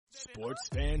Sports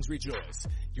fans rejoice.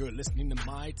 You're listening to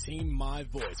My Team, My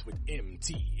Voice with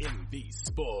MTMV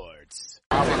Sports.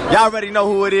 Y'all already know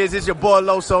who it is. It's your boy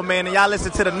Loso, man. And y'all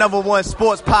listen to the #1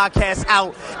 sports podcast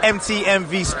out,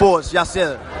 MTMV Sports. Y'all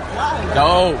said it.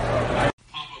 No.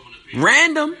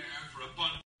 Random.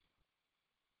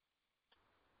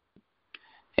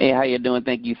 Hey, how you doing?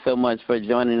 Thank you so much for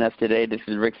joining us today. This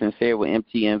is Rick Sincere with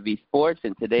MTMV Sports,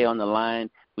 and today on the line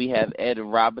we have Ed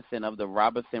Robinson of the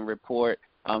Robinson Report.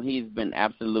 He's been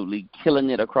absolutely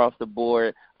killing it across the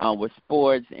board with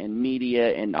sports and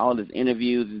media, and all his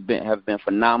interviews have been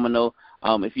phenomenal.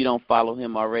 If you don't follow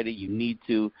him already, you need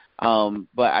to.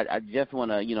 But I just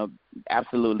want to,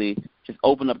 absolutely just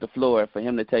open up the floor for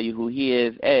him to tell you who he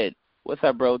is. Ed, what's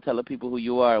up, bro? Tell the people who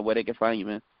you are and where they can find you,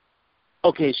 man.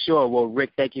 Okay, sure. Well,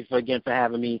 Rick, thank you for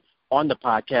having me on the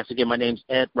podcast. Again, my name's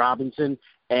Ed Robinson,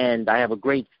 and I have a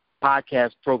great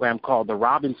podcast program called The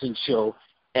Robinson Show,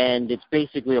 and it's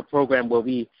basically a program where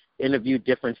we interview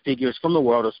different figures from the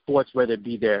world of sports, whether it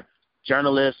be they're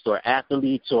journalists or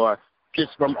athletes or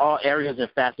just from all areas and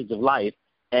facets of life.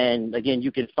 And, again,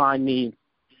 you can find me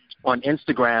on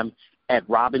Instagram at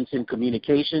Robinson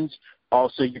Communications.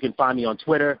 Also, you can find me on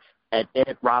Twitter at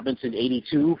Ed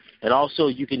Robinson82, and also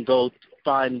you can go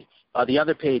find the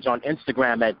other page on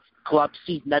Instagram at Club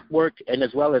Seat Network, and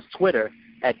as well as Twitter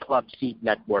at Club Seat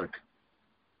Network.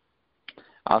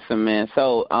 Awesome, man.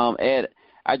 So, Ed,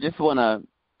 I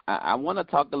want to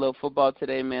talk a little football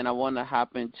today, man. I want to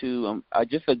hop into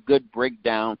just a good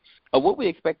breakdown of what we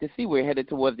expect to see. We're headed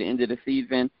towards the end of the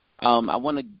season. I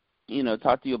want to,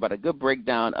 talk to you about a good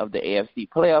breakdown of the AFC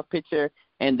playoff picture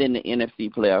and then the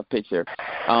NFC playoff picture.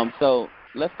 So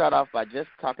let's start off by just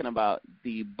talking about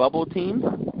the bubble teams.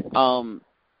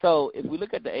 So if we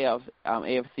look at the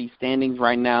AFC standings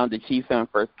right now, the Chiefs are in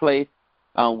first place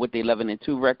with the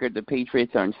 11-2 record. The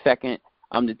Patriots are in second.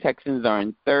 The Texans are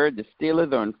in third. The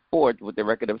Steelers are in fourth with a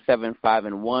record of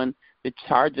 7-5-1. The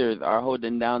Chargers are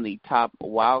holding down the top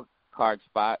wild card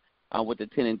spot with a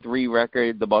 10-3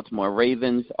 record. The Baltimore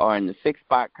Ravens are in the sixth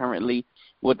spot currently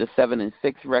with a 7-6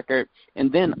 record.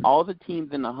 And then all the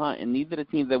teams in the hunt, and these are the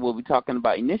teams that we'll be talking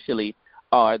about initially,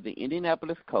 are the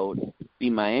Indianapolis Colts, the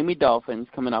Miami Dolphins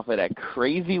coming off of that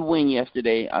crazy win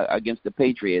yesterday against the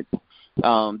Patriots,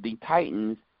 the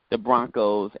Titans, the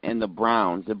Broncos, and the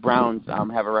Browns. The Browns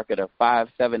have a record of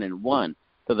 5-7-1,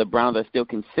 so the Browns are still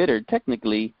considered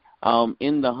technically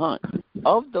in the hunt.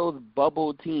 Of those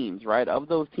bubble teams, right, of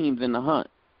those teams in the hunt,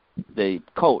 the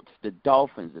Colts, the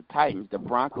Dolphins, the Titans, the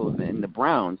Broncos, and the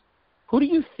Browns, who do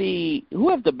you see, who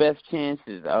have the best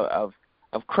chances of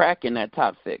cracking that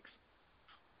top six?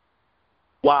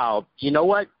 Wow. You know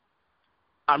what?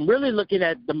 I'm really looking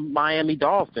at the Miami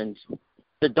Dolphins.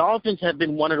 The Dolphins have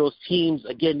been one of those teams,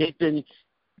 again, they've been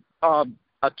a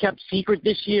kept secret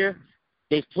this year.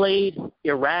 They've played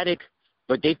erratic,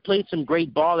 but they've played some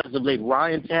great ball as of late.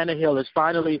 Ryan Tannehill is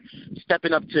finally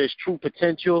stepping up to his true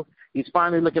potential. He's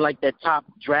finally looking like that top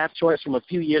draft choice from a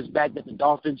few years back that the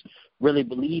Dolphins really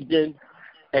believed in.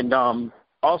 And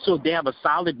also they have a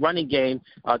solid running game.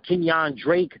 Kenyon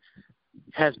Drake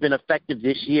has been effective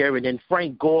this year. And then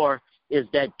Frank Gore is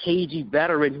that cagey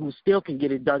veteran who still can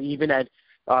get it done even at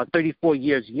 34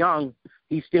 years young.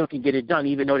 He still can get it done,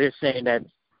 even though they're saying that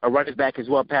a running back is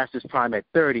well past his prime at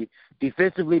 30.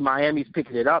 Defensively, Miami's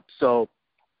picking it up. So,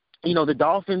 the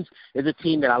Dolphins is a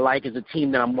team that I like, is a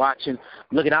team that I'm watching,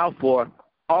 looking out for.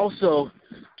 Also,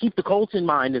 keep the Colts in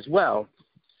mind as well.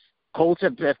 Colts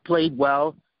have played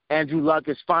well. Andrew Luck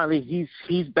is finally,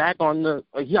 he's back on the,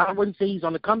 I wouldn't say he's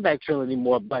on the comeback trail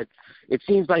anymore, but it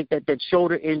seems like that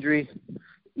shoulder injury,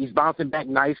 he's bouncing back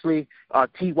nicely.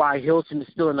 T.Y. Hilton is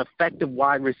still an effective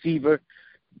wide receiver.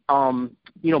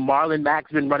 Marlon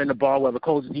Mack's been running the ball while the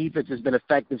Colts defense has been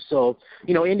effective. So,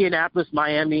 Indianapolis,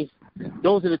 Miami,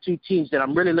 those are the two teams that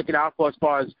I'm really looking out for as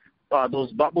far as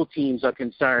those bubble teams are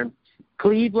concerned.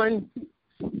 Cleveland,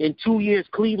 in 2 years,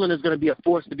 Cleveland is going to be a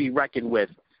force to be reckoned with.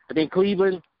 I think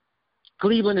Cleveland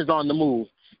is on the move.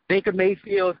 Baker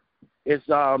Mayfield is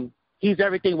he's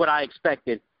everything what I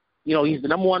expected. He's the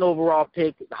number 1 overall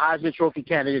pick, the Heisman Trophy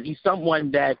candidate. He's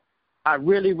someone that I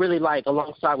really, really like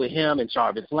alongside with him and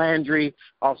Jarvis Landry.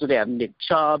 Also, they have Nick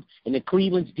Chubb. And then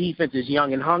Cleveland's defense is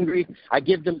young and hungry. I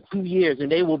give them 2 years,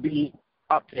 and they will be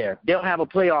up there. They'll have a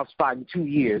playoff spot in 2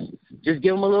 years. Just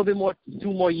give them a little bit more,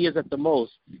 2 more years at the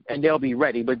most, and they'll be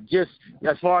ready. But just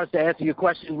as far as to answer your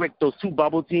question, Rick, those 2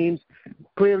 bubble teams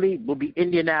clearly will be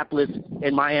Indianapolis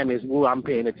and Miami is who I'm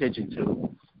paying attention to.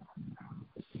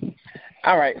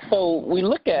 All right, so we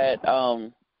look at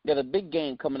there's a big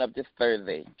game coming up this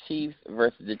Thursday, Chiefs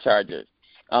versus the Chargers.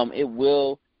 It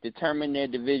will determine their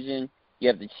division. You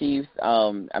have the Chiefs.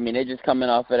 They're just coming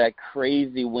off of that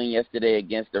crazy win yesterday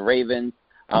against the Ravens.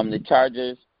 The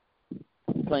Chargers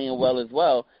playing well as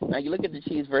well. Now you look at the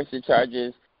Chiefs versus the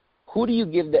Chargers. Who do you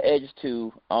give the edge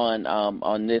to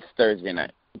on this Thursday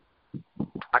night?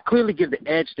 I clearly give the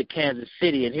edge to Kansas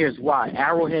City, and here's why.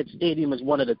 Arrowhead Stadium is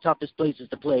one of the toughest places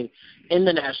to play in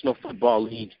the National Football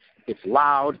League. It's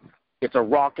loud. It's a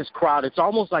raucous crowd. It's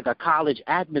almost like a college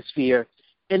atmosphere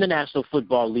in the National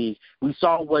Football League. We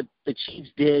saw what the Chiefs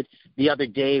did the other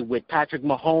day with Patrick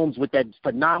Mahomes with that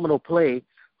phenomenal play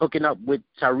hooking up with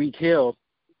Tyreek Hill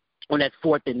on that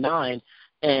 4th and 9.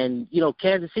 And,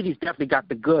 Kansas City's definitely got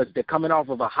the goods. They're coming off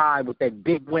of a high with that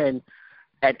big win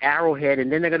at Arrowhead,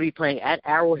 and then they're going to be playing at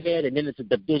Arrowhead, and then it's a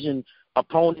division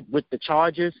opponent with the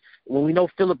Chargers. When we know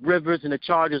Phillip Rivers and the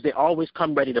Chargers, they always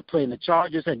come ready to play. And the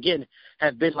Chargers, again,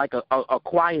 have been like a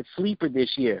quiet sleeper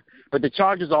this year. But the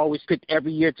Chargers always pick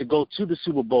every year to go to the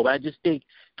Super Bowl. But I just think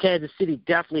Kansas City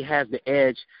definitely has the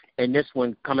edge in this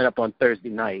one coming up on Thursday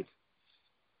night.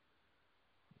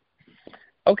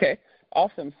 Okay,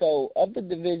 awesome. So of the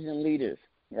division leaders,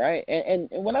 right, and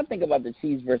when I think about the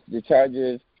Chiefs versus the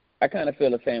Chargers, I kind of feel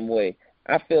the same way.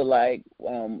 I feel like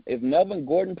if Melvin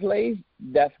Gordon plays,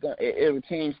 it will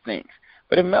change things.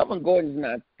 But if Melvin Gordon's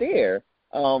not there,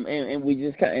 and we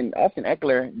just and Austin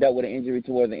Eckler dealt with an injury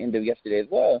towards the end of yesterday as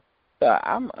well, so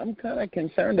I'm kind of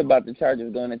concerned about the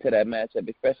Chargers going into that matchup,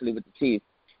 especially with the Chiefs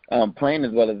playing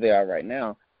as well as they are right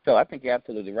now. So I think you're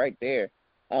absolutely right there.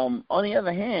 On the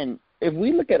other hand, if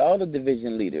we look at all the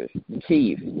division leaders, the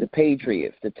Chiefs, the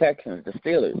Patriots, the Texans, the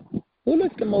Steelers, who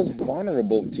looks the most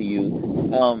vulnerable to you,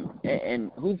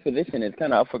 and whose position is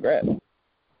kind of up for grabs?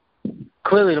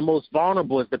 Clearly the most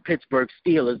vulnerable is the Pittsburgh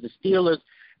Steelers. The Steelers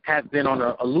have been on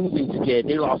a losing skid.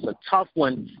 They lost a tough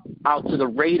one out to the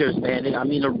Raiders, man. The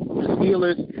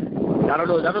Steelers, I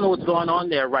don't know what's going on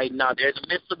there right now. They're in the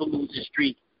midst of a losing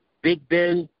streak. Big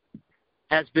Ben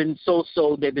has been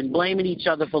so-so. They've been blaming each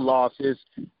other for losses.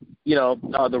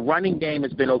 The running game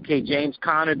has been okay. James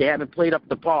Conner, they haven't played up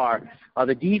to par.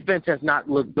 The defense has not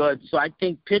looked good. So I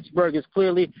think Pittsburgh is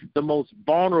clearly the most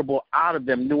vulnerable out of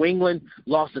them. New England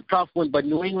lost a tough one, but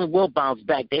New England will bounce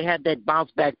back. They have that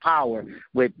bounce-back power.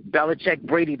 With Belichick,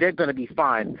 Brady, they're going to be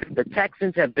fine. The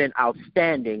Texans have been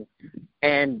outstanding,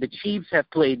 and the Chiefs have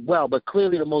played well, but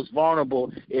clearly the most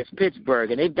vulnerable is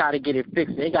Pittsburgh, and they've got to get it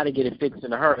fixed. They got to get it fixed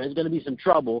in a hurry. There's going to be some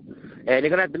trouble, and they're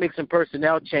going to have to make some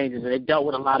personnel changes, and they dealt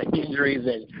with a lot of injuries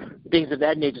and things of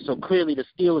that nature, so clearly the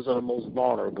Steelers are the most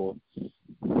vulnerable.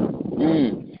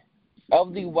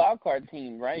 Of the wildcard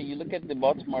team, right, you look at the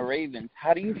Baltimore Ravens.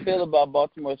 How do you feel about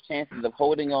Baltimore's chances of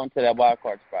holding on to that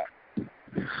wildcard spot?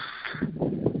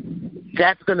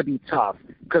 That's going to be tough.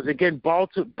 Because, again,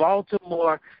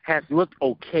 Baltimore has looked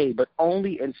okay, but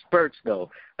only in spurts,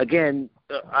 though. Again,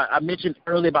 I mentioned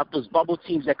earlier about those bubble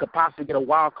teams that could possibly get a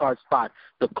wild card spot.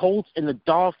 The Colts and the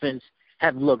Dolphins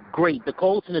have looked great. The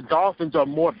Colts and the Dolphins are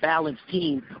more balanced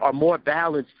teams, are more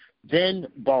balanced than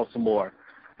Baltimore.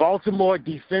 Baltimore,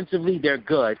 defensively, they're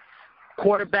good.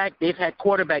 Quarterback, they've had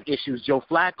quarterback issues. Joe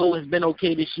Flacco has been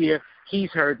okay this year.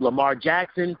 He's hurt. Lamar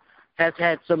Jackson has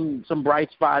had some bright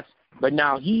spots. But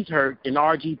now he's hurt, and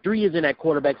RG3 is in at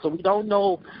quarterback, so we don't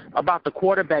know about the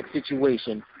quarterback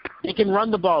situation. They can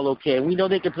run the ball okay. We know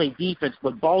they can play defense,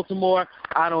 but Baltimore,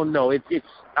 I don't know.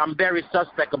 I'm very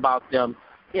suspect about them.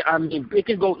 I mean, it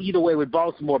can go either way with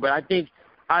Baltimore, but I think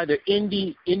either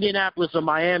Indianapolis or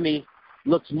Miami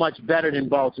looks much better than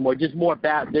Baltimore. Just more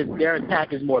their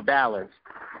attack is more balanced.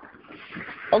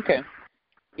 Okay.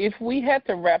 If we had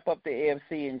to wrap up the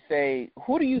AFC and say,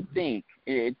 who do you think,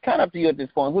 it's kind of up to you at this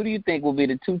point, who do you think will be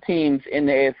the two teams in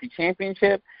the AFC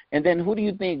Championship, and then who do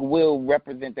you think will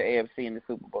represent the AFC in the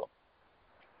Super Bowl?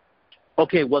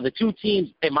 Okay, well, the two teams,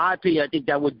 in my opinion, I think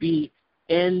that would be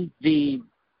in the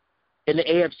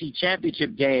AFC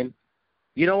Championship game.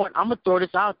 You know what? I'm going to throw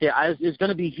this out there. It's going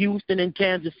to be Houston and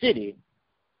Kansas City.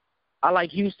 I like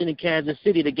Houston and Kansas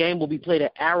City. The game will be played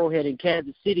at Arrowhead, and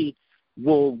Kansas City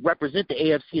will represent the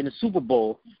AFC in the Super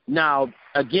Bowl. Now,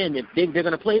 again, if they're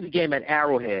going to play the game at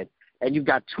Arrowhead, and you've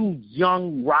got two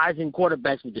young, rising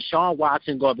quarterbacks with Deshaun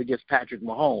Watson going up against Patrick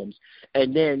Mahomes,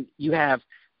 and then you have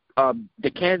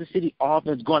the Kansas City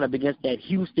offense going up against that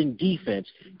Houston defense.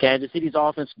 Kansas City's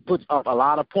offense puts up a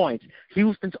lot of points.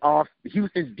 Houston's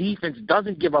defense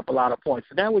doesn't give up a lot of points,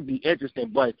 so that would be interesting.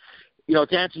 But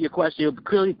to answer your question, it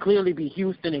would clearly be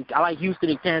Houston, and I like Houston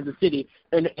and Kansas City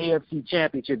in the AFC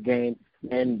Championship game,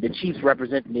 and the Chiefs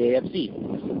representing the AFC.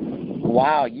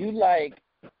 Wow, you like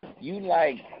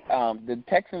the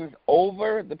Texans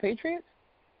over the Patriots?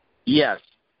 Yes,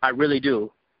 I really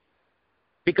do.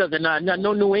 Because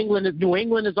no, New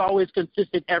England is always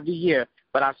consistent every year.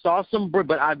 But I saw some. But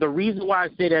the reason why I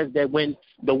say that is that when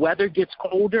the weather gets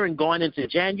colder and going into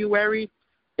January,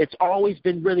 it's always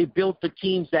been really built for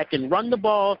teams that can run the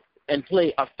ball and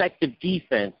play effective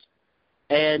defense.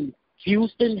 And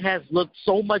Houston has looked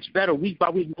so much better week by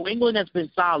week. New England has been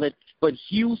solid, but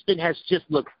Houston has just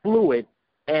looked fluid.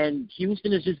 And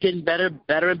Houston is just getting better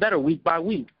and better week by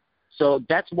week. So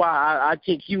that's why I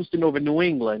take Houston over New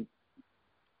England.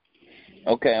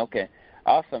 Okay.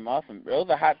 Awesome. Those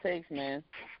are hot takes, man.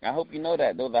 I hope you know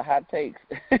that. Those are hot takes.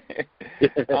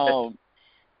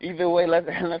 Either way, let's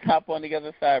hop on the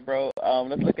other side, bro.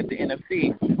 Let's look at the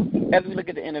NFC. As we look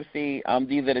at the NFC,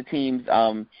 these are the teams,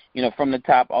 from the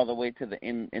top all the way to the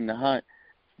in the hunt.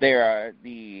 There are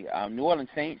the New Orleans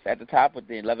Saints at the top with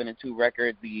the 11-2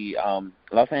 record. The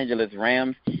Los Angeles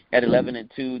Rams at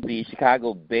 11-2. The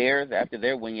Chicago Bears, after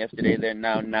their win yesterday, they're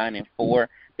now 9-4.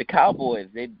 The Cowboys,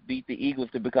 they beat the Eagles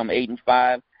to become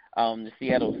 8-5. The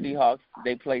Seattle Seahawks,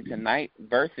 they play tonight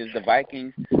versus the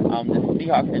Vikings. The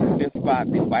Seahawks in the 5th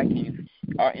spot. The Vikings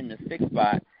are in the 6th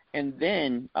spot. And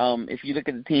then if you look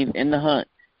at the teams in the hunt,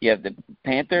 you have the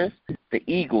Panthers, the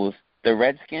Eagles, the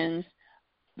Redskins,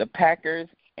 the Packers,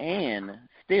 and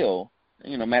still,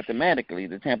 mathematically,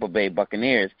 the Tampa Bay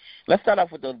Buccaneers. Let's start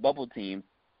off with those bubble teams.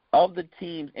 Of the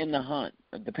teams in the hunt,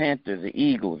 the Panthers, the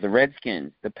Eagles, the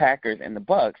Redskins, the Packers, and the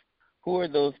Bucs, who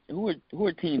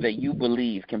are teams that you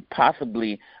believe can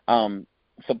possibly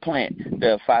supplant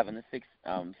the 5 and the 6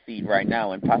 seed right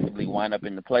now and possibly wind up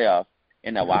in the playoffs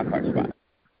in that wild card spot?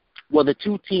 Well, the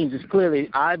two teams is clearly,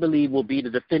 I believe, will be the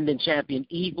defending champion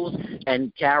Eagles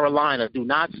and Carolina. Do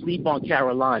not sleep on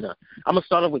Carolina. I'm going to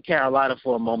start off with Carolina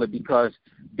for a moment because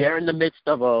they're in the midst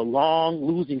of a long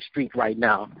losing streak right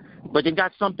now. But they've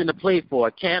got something to play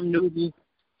for. Cam Newton,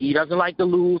 he doesn't like to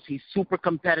lose. He's super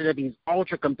competitive. He's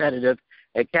ultra competitive.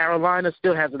 And Carolina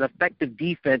still has an effective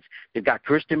defense. They've got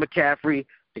Christian McCaffrey.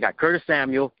 They got Curtis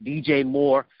Samuel, DJ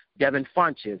Moore, Devin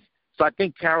Funchess. So I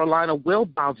think Carolina will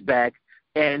bounce back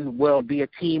and will be a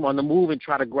team on the move and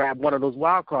try to grab one of those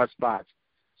wild card spots.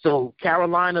 So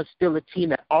Carolina's still a team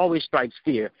that always strikes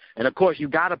fear. And, of course, you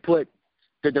got to put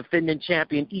the defending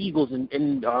champion Eagles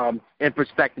in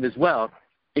perspective as well.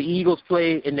 The Eagles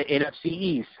play in the NFC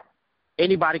East.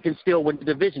 Anybody can still win the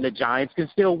division. The Giants can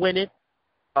still win it.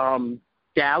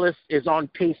 Dallas is on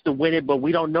pace to win it, but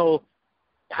we don't know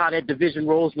how that division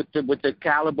rolls with the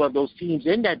caliber of those teams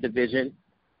in that division.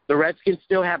 The Redskins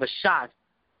still have a shot.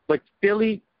 But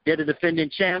Philly, they're the defending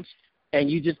champs, and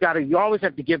you always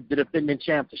have to give the defending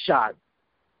champs a shot.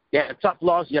 They had a tough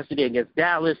loss yesterday against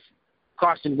Dallas.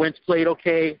 Carson Wentz played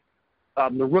okay.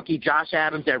 The rookie Josh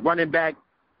Adams at running back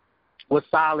was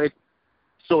solid.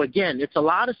 So, again, it's a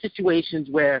lot of situations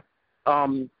where,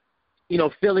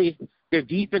 Philly, their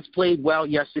defense played well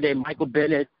yesterday. Michael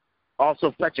Bennett,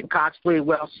 also Fletcher Cox played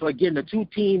well. So, again, the two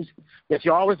teams that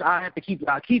I have to keep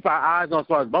our eyes on as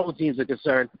far as both teams are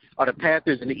concerned are the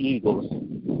Panthers and the Eagles.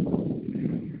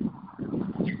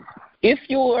 If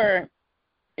you're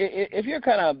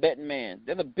kind of a betting man,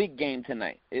 there's a big game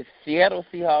tonight. It's Seattle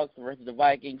Seahawks versus the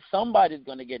Vikings. Somebody's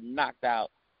going to get knocked out.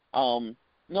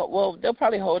 They'll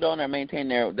probably hold on or maintain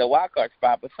their wild card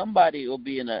spot, but somebody will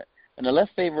be in a less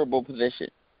favorable position.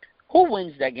 Who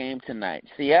wins that game tonight?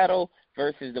 Seattle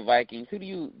versus the Vikings. Who do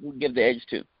you give the edge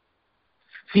to?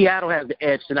 Seattle has the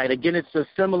edge tonight. Again, it's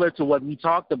similar to what we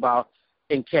talked about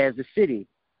in Kansas City.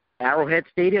 Arrowhead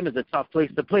Stadium is a tough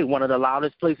place to play, one of the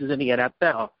loudest places in the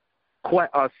NFL.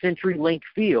 CenturyLink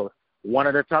Field, one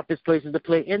of the toughest places to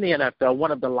play in the NFL,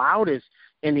 one of the loudest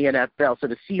in the NFL. So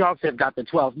the Seahawks have got the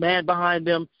 12th man behind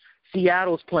them.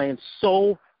 Seattle's playing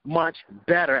so much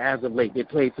better as of late. They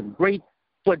played some great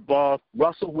football.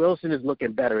 Russell Wilson is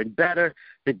looking better and better.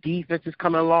 The defense is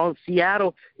coming along.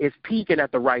 Seattle is peaking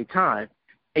at the right time.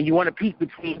 And you want to peak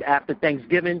between after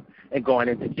Thanksgiving and going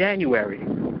into January.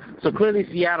 So clearly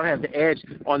Seattle has the edge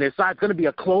on their side. It's going to be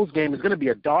a close game. It's going to be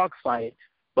a dogfight.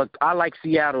 But I like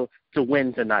Seattle to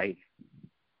win tonight.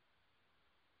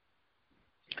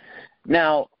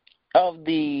 Now, of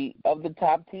the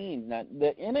top teams, now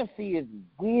the NFC is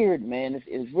weird, man.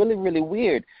 It's really, really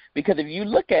weird because if you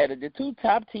look at it, the two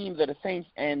top teams are the Saints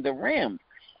and the Rams.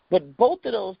 But both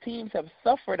of those teams have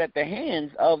suffered at the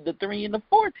hands of the 3 and the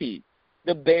 4 teams,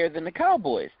 the Bears and the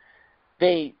Cowboys.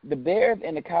 The Bears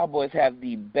and the Cowboys have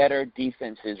the better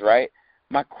defenses, right?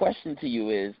 My question to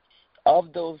you is,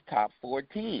 of those top 4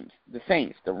 teams, the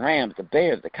Saints, the Rams, the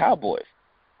Bears, the Cowboys,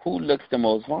 who looks the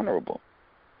most vulnerable?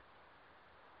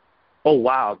 Oh,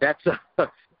 wow, that's a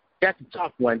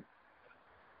tough one.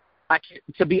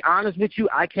 To be honest with you,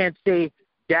 I can't say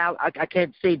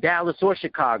Dallas or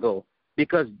Chicago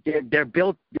because they're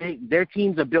built. Their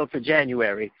teams are built for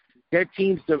January. They're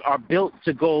teams that are built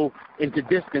to go into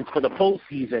distance for the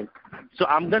postseason. So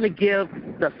I'm going to give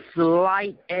the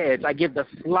slight edge. I give the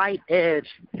slight edge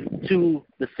to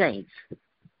the Saints.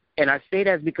 And I say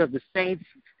that because the Saints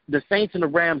and the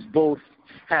Rams both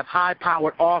have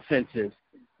high-powered offenses.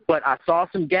 But I saw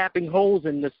some gapping holes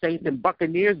in the Saints and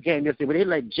Buccaneers game yesterday where they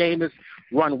let Jameis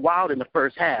run wild in the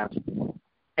first half.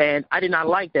 And I did not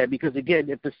like that because, again,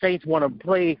 if the Saints want to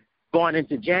play going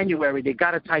into January, they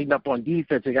got to tighten up on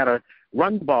defense. They got to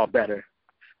run the ball better.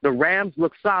 The Rams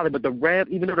look solid, but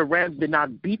even though the Rams did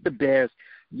not beat the Bears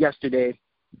yesterday,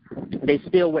 they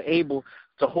still were able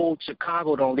to hold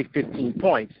Chicago to only 15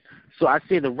 points. So I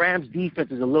say the Rams'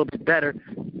 defense is a little bit better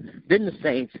than the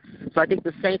Saints. So I think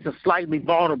the Saints are slightly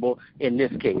vulnerable in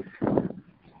this case.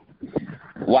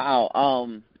 Wow.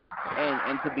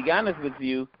 And to be honest with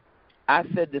you, I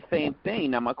said the same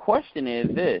thing. Now, my question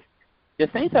is this. The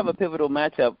Saints have a pivotal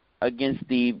matchup against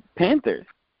the Panthers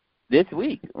this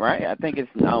week, right? I think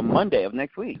it's Monday of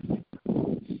next week.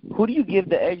 Who do you give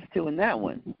the edge to in that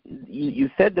one? You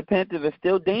said the Panthers are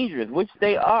still dangerous, which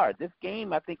they are. This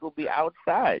game, I think, will be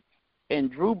outside.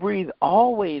 And Drew Brees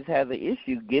always has an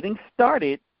issue getting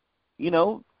started,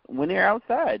 when they're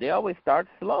outside. They always start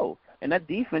slow. And that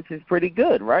defense is pretty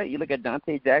good, right? You look at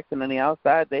Dante Jackson on the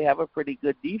outside, they have a pretty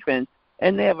good defense.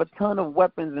 And they have a ton of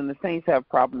weapons, and the Saints have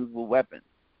problems with weapons.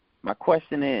 My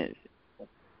question is,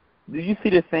 do you see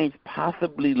the Saints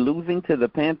possibly losing to the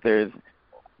Panthers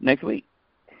next week?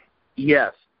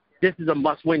 Yes. This is a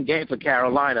must-win game for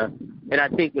Carolina. And I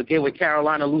think, again, with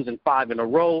Carolina losing 5 in a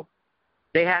row,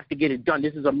 they have to get it done.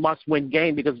 This is a must-win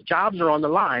game because jobs are on the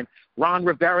line. Ron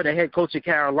Rivera, the head coach of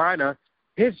Carolina,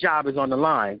 his job is on the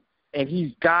line. And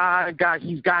he's got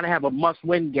to have a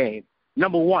must-win game.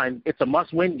 Number one, it's a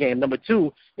must-win game. Number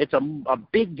two, it's a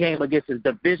big game against a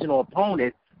divisional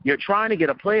opponent. You're trying to get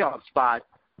a playoff spot.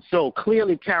 So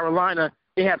clearly Carolina,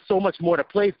 they have so much more to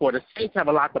play for. The Saints have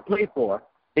a lot to play for.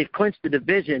 They've clinched the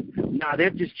division. Now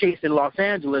they're just chasing Los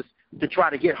Angeles to try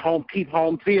to keep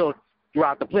home field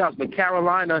throughout the playoffs. But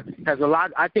Carolina has a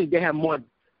lot. I think they have more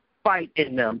fight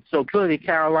in them. So clearly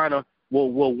Carolina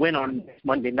will win on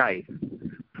Monday night.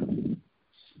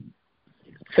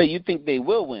 So you think they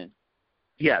will win?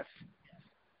 Yes.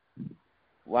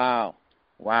 Wow.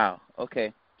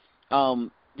 Okay. Do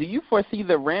you foresee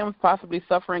the Rams possibly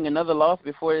suffering another loss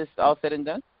before it's all said and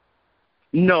done?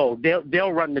 No,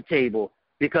 they'll run the table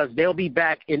because they'll be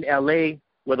back in L.A.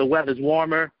 where the weather's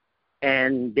warmer,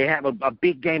 and they have a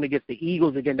big game against the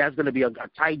Eagles. Again, that's going to be a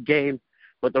tight game,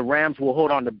 but the Rams will hold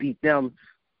on to beat them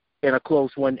in a close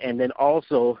one, and then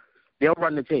also they'll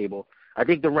run the table. I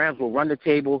think the Rams will run the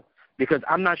table because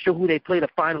I'm not sure who they play the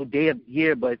final day of the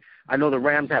year, but I know the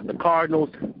Rams have the Cardinals,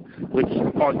 which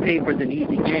on paper is an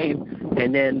easy game.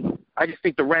 And then I just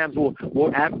think the Rams will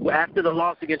after the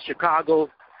loss against Chicago,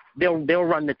 they'll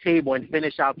run the table and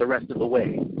finish out the rest of the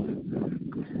way.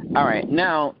 All right.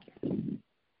 Now,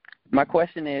 my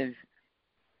question is,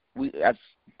 I've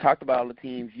talked about all the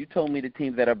teams. You told me the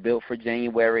teams that are built for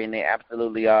January, and they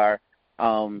absolutely are.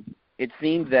 It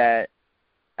seems that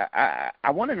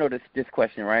I want to know this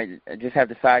question, right? I just have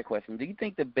the side question. Do you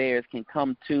think the Bears can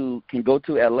go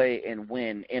to L.A. and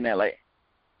win in L.A.?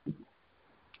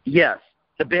 Yes,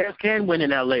 the Bears can win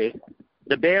in L.A.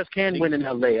 The Bears can win in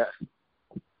L.A.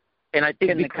 And I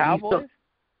think the Cowboys?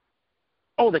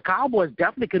 The Cowboys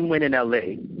definitely can win in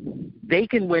L.A. They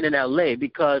can win in L.A.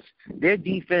 because their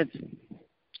defense,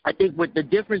 I think what the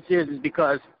difference is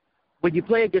because when you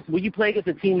play against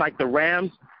a team like the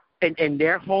Rams and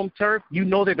their home turf, you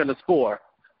know they're going to score.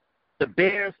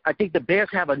 I think the Bears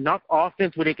have enough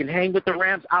offense where they can hang with the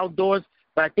Rams outdoors,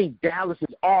 but I think Dallas's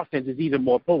offense is even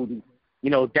more potent.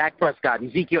 Dak Prescott,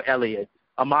 Ezekiel Elliott,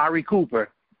 Amari Cooper.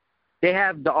 They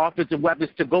have the offensive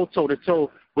weapons to go toe-to-toe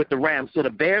with the Rams. So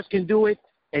the Bears can do it,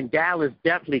 and Dallas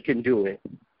definitely can do it.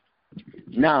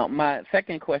 Now, my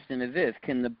second question is this.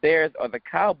 Can the Bears or the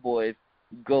Cowboys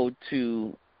go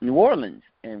to New Orleans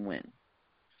and win?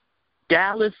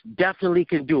 Dallas definitely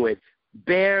can do it.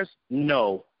 Bears,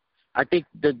 no. I think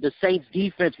the Saints'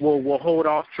 defense will hold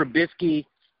off Trubisky,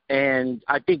 and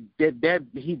I think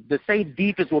the Saints'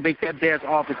 defense will make that Bears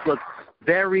offense look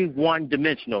very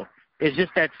one-dimensional. It's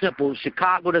just that simple.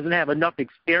 Chicago doesn't have enough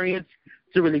experience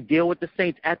to really deal with the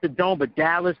Saints at the Dome, but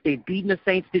Dallas, they've beaten the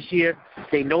Saints this year.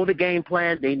 They know the game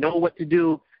plan. They know what to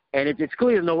do, and it's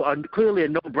clearly a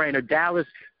no-brainer. Dallas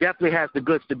definitely has the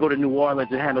goods to go to New Orleans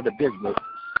and handle the business.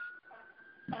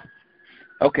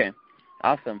 Okay,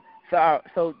 awesome.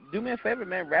 So do me a favor,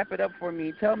 man. Wrap it up for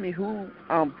me. Tell me who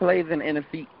plays in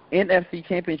the NFC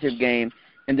Championship game,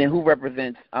 and then who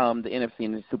represents the NFC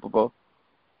in the Super Bowl.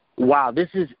 Wow, this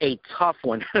is a tough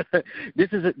one. The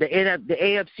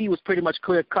AFC was pretty much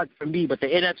clear cut for me, but the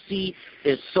NFC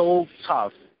is so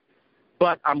tough.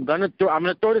 But I'm gonna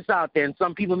throw this out there, and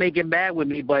some people may get mad with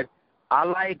me, but I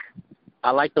like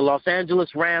the Los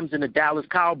Angeles Rams and the Dallas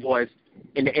Cowboys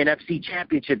in the NFC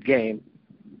Championship game,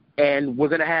 and we're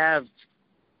gonna have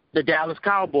the Dallas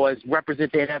Cowboys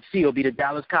represent the NFC. It'll be the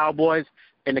Dallas Cowboys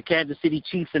and the Kansas City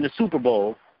Chiefs in the Super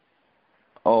Bowl.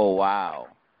 Oh, wow.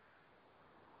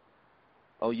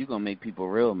 Oh, you're going to make people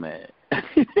real mad.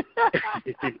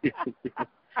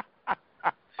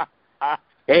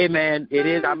 Hey, man, it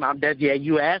is.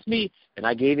 You asked me, and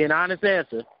I gave you an honest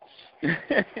answer.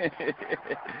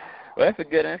 Well, that's a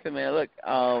good answer, man. Look,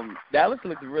 Dallas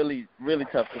looks really, really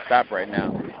tough to stop right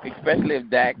now, especially if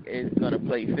Dak is going to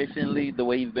play efficiently the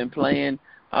way he's been playing.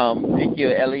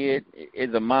 Ezekiel Elliott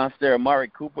is a monster. Amari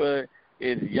Cooper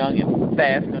is young and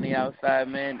fast on the outside,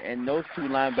 man. And those two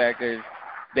linebackers,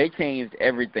 they changed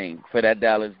everything for that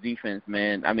Dallas defense,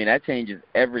 man. I mean, that changes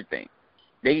everything.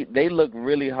 They look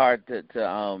really hard to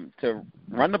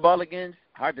run the ball against,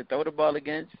 hard to throw the ball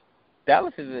against.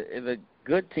 Dallas is a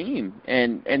good team,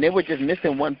 and they were just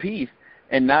missing one piece,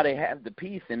 and now they have the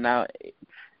piece, and now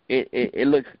it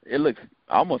looks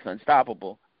almost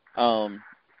unstoppable, and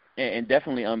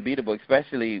definitely unbeatable,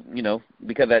 especially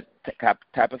because that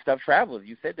type of stuff travels.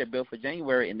 You said they're built for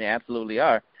January, and they absolutely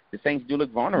are. The Saints do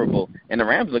look vulnerable, and the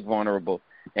Rams look vulnerable,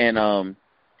 and I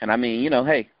mean,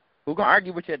 hey, who gonna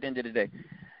argue with you at the end of the day?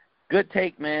 Good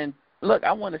take, man. Look,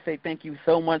 I want to say thank you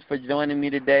so much for joining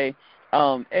me today.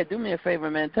 Ed, do me a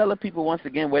favor, man. Tell the people once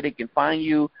again where they can find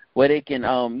you, where they can,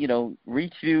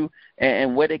 reach you,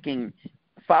 and where they can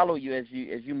follow you as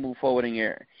you move forward in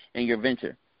your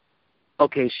venture.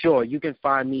 Okay, sure. You can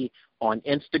find me on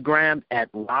Instagram at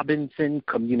Robinson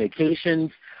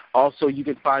Communications. Also, you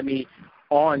can find me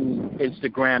on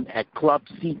Instagram at Club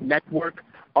Seat Network.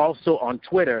 Also on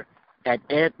Twitter at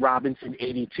Ed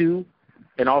Robinson82.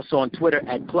 And also on Twitter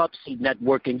at Club Seat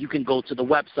Network, and you can go to the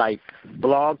website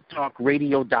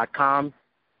blogtalkradio.com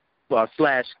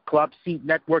 /Club Seat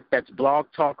Network. That's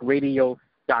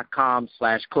blogtalkradio.com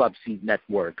 /Club Seat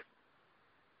Network.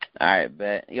 All right,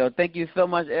 bet. Thank you so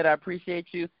much, Ed. I appreciate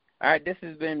you. All right, this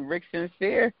has been Rick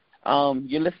Sincere.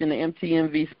 You're listening to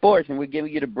MTMV Sports, and we're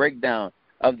giving you the breakdown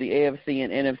of the AFC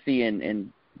and NFC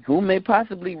and who may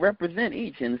possibly represent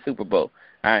each in the Super Bowl.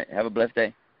 All right, have a blessed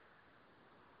day.